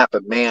doing that.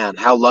 But man,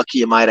 how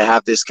lucky am I to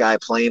have this guy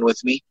playing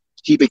with me?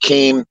 He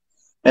became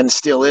and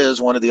still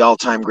is one of the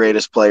all-time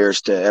greatest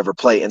players to ever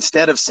play.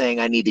 Instead of saying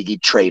I need to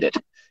get traded,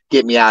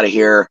 get me out of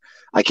here,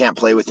 I can't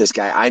play with this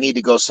guy, I need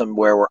to go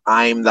somewhere where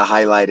I'm the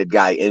highlighted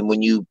guy. And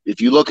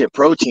if you look at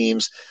pro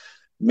teams,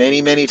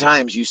 many, many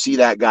times you see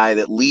that guy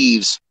that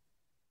leaves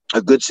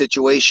a good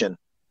situation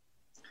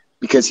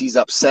because he's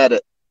upset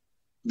at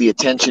the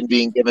attention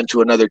being given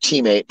to another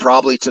teammate,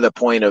 probably to the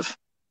point of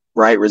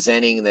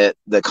resenting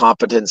the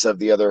competence of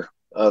the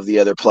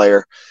other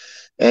player.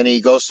 And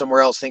he goes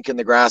somewhere else thinking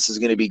the grass is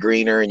going to be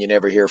greener, and you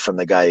never hear from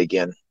the guy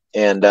again.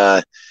 And,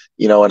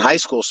 in high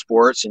school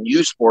sports and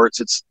youth sports,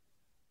 it's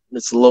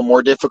a little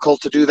more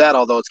difficult to do that,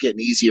 although it's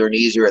getting easier and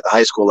easier at the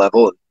high school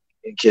level,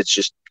 and kids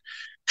just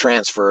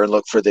transfer and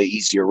look for the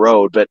easier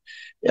road. But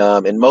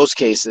in most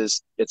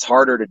cases, it's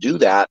harder to do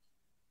that.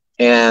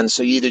 And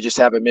so you either just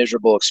have a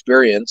miserable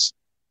experience,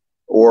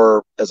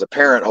 or as a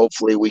parent,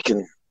 hopefully we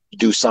can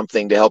do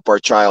something to help our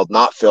child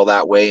not feel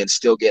that way and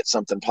still get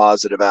something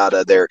positive out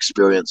of their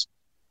experience.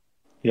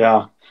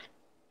 Yeah.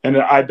 And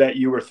I bet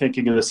you were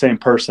thinking of the same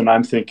person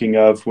I'm thinking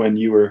of when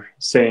you were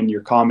saying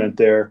your comment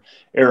there.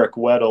 Eric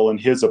Weddle and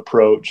his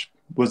approach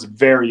was a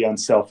very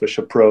unselfish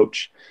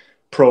approach,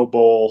 Pro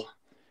Bowl,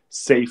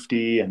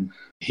 safety, and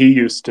he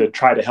used to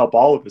try to help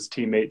all of his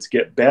teammates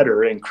get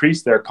better,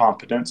 increase their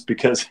competence,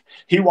 because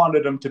he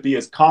wanted them to be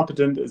as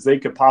competent as they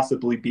could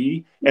possibly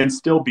be and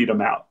still beat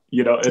them out.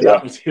 And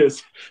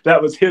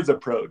that was his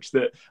approach,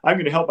 that I'm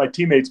going to help my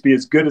teammates be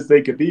as good as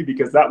they could be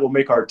because that will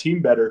make our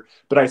team better.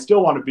 But I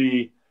still want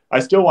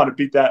to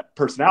beat that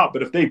person out.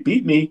 But if they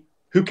beat me,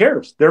 who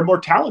cares? They're more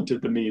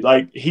talented than me.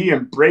 Like, he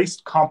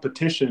embraced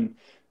competition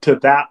to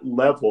that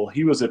level.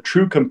 He was a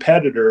true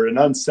competitor, an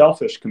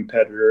unselfish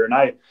competitor. And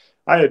I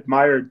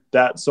admired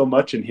that so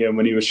much in him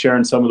when he was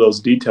sharing some of those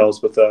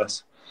details with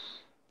us.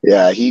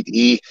 Yeah, he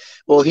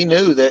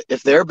knew that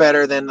if they're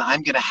better, then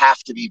I'm going to have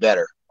to be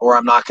better, or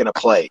I'm not going to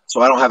play.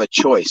 So I don't have a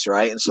choice,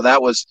 right? And so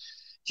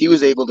he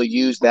was able to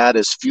use that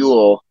as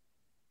fuel.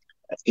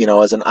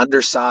 As an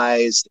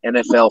undersized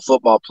NFL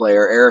football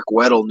player, Eric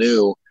Weddle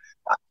knew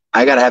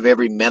I got to have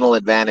every mental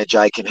advantage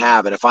I can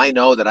have. And if I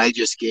know that I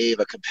just gave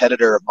a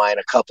competitor of mine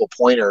a couple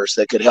pointers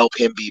that could help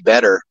him be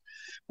better,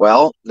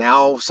 well,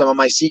 now some of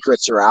my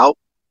secrets are out.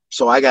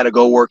 So I got to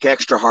go work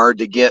extra hard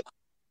to get,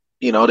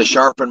 to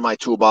sharpen my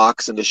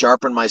toolbox and to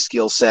sharpen my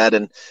skill set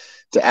and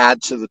to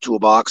add to the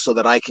toolbox so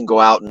that I can go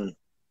out and,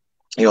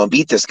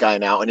 beat this guy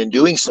now. And in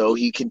doing so,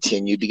 he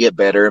continued to get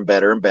better and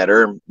better and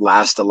better and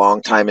last a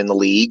long time in the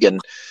league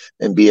and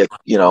be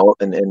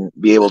and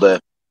be able to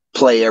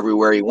play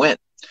everywhere he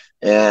went.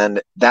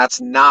 And that's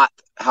not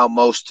how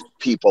most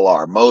people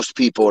are. Most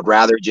people would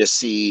rather just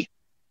see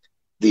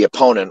the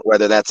opponent,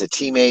 whether that's a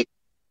teammate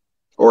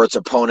or it's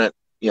opponent,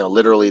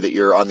 literally that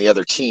you're on the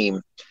other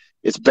team.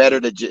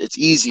 It's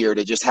easier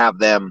to just have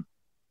them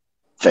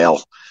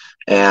fail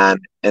and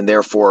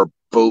therefore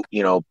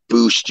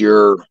boost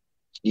your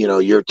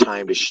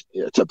time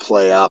to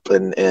play up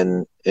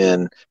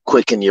and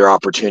quicken your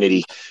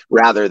opportunity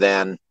rather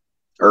than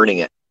earning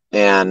it.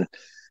 And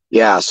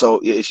yeah, so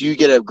if you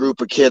get a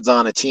group of kids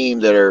on a team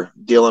that are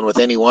dealing with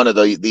any one of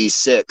these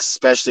six,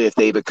 especially if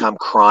they become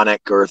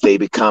chronic or if they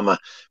become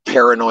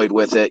paranoid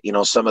with it,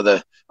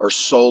 or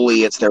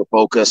solely it's their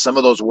focus, some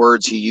of those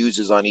words he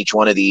uses on each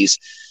one of these,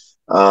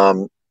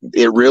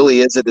 it really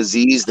is a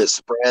disease that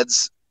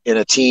spreads in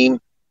a team.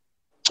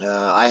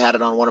 I had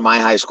it on one of my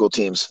high school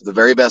teams. The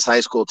very best high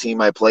school team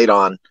I played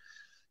on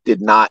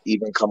did not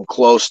even come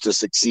close to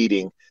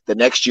succeeding. The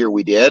next year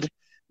we did,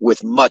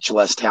 with much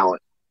less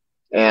talent.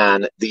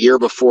 And the year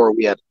before,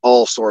 we had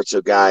all sorts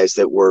of guys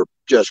that were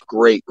just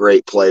great,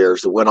 great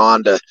players that went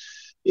on to,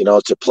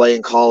 to play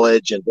in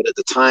college. But at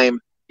the time,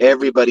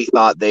 everybody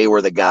thought they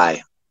were the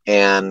guy.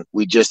 And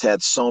we just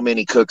had so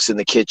many cooks in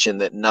the kitchen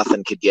that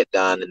nothing could get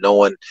done,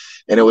 and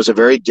it was a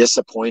very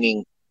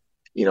disappointing,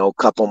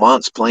 couple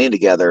months playing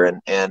together,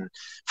 and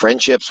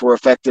friendships were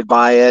affected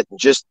by it, and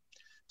just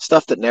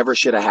stuff that never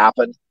should have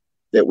happened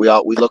that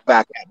we look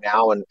back at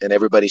now and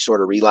everybody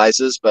sort of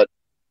realizes. But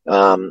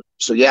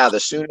so yeah,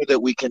 the sooner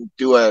that we can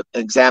do an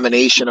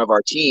examination of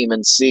our team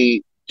and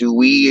see,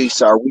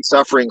 are we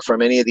suffering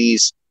from any of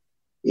these,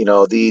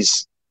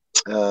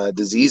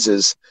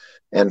 diseases,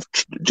 and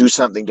do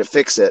something to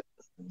fix it,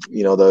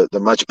 the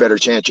much better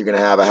chance you're going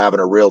to have of having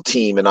a real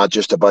team and not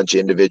just a bunch of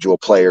individual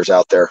players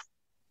out there.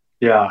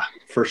 Yeah,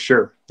 for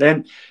sure.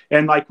 And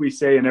like we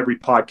say in every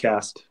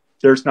podcast,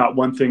 there's not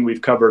one thing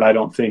we've covered, I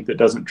don't think, that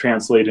doesn't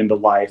translate into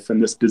life.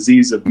 And this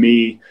disease of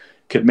me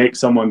could make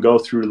someone go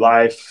through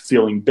life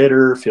feeling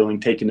bitter, feeling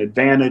taken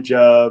advantage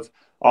of,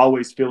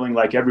 always feeling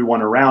like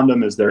everyone around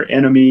them is their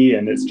enemy.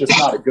 And it's just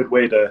not a good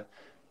way to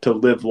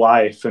live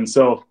life. And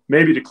so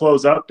maybe to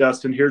close up,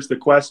 Dustin, here's the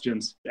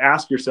questions.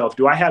 Ask yourself,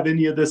 do I have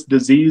any of this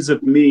disease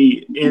of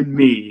me in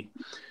me?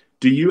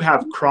 Do you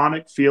have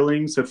chronic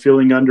feelings of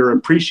feeling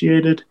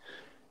underappreciated?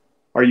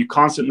 Are you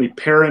constantly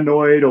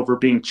paranoid over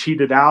being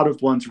cheated out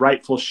of one's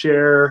rightful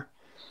share?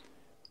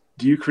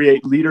 Do you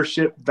create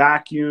leadership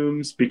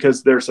vacuums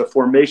because there's a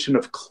formation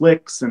of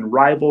cliques and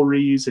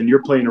rivalries and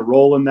you're playing a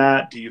role in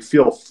that? Do you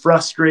feel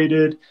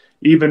frustrated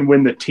even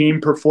when the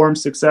team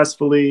performs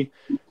successfully?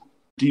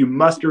 Do you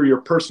muster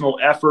your personal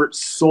effort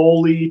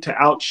solely to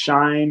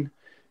outshine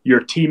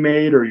your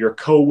teammate or your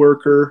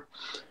coworker?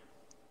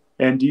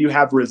 And do you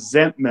have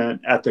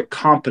resentment at the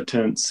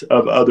competence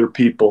of other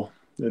people?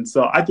 And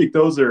so I think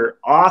those are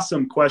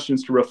awesome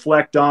questions to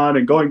reflect on.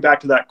 And going back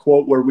to that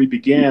quote where we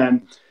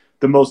began,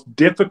 the most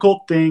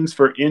difficult things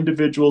for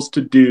individuals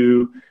to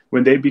do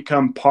when they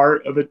become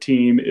part of a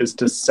team is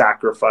to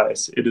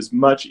sacrifice. It is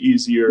much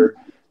easier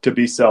to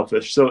be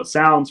selfish. So it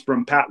sounds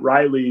from Pat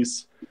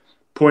Riley's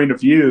point of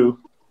view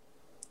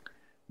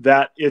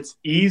that it's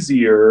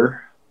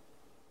easier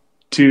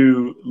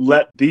to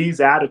let these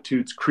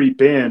attitudes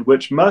creep in,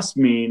 which must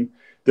mean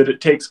that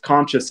it takes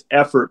conscious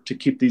effort to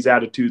keep these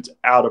attitudes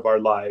out of our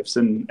lives.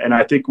 And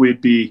I think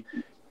we'd be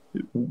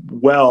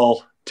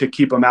well to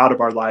keep them out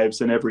of our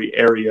lives in every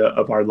area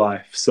of our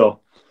life. So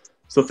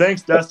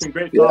thanks, Dustin.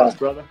 Great thoughts,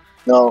 brother.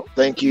 No,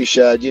 thank you,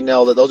 Shad. You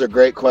nailed it. Those are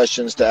great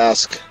questions to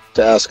ask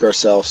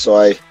ourselves. So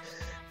I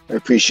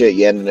appreciate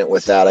you ending it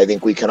with that. I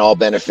think we can all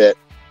benefit.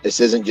 This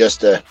isn't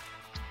just a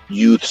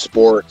youth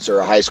sports or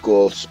a high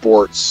school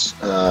sports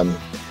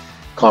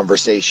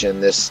conversation.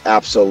 This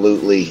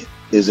absolutely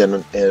is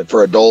in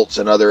for adults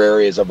and other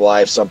areas of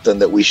life, something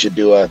that we should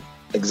do a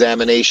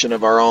examination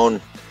of our own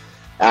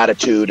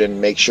attitude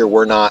and make sure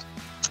we're not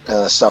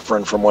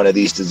suffering from one of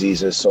these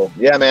diseases. So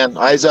yeah, man,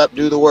 eyes up,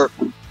 do the work.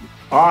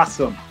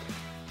 Awesome.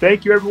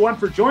 Thank you everyone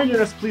for joining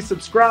us. Please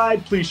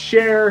subscribe, please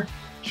share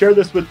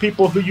this with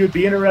people who you'd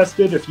be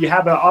interested. If you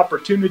have an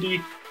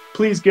opportunity,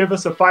 please give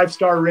us a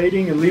 5-star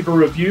rating and leave a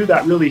review.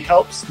 That really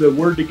helps the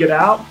word to get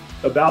out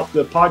about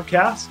the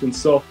podcast. And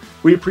so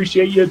we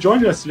appreciate you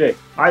joining us today.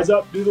 Eyes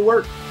up, do the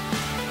work.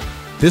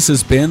 This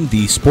has been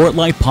the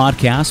Sportlight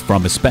Podcast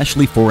from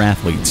Especially for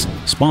Athletes,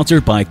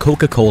 sponsored by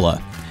Coca-Cola.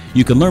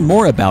 You can learn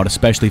more about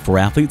Especially for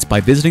Athletes by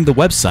visiting the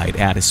website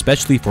at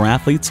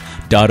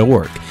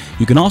especiallyforathletes.org.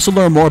 You can also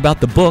learn more about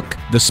the book,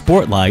 The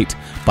Sportlight,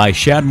 by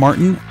Shad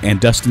Martin and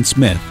Dustin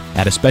Smith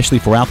at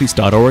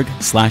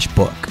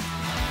especiallyforathletes.org/book.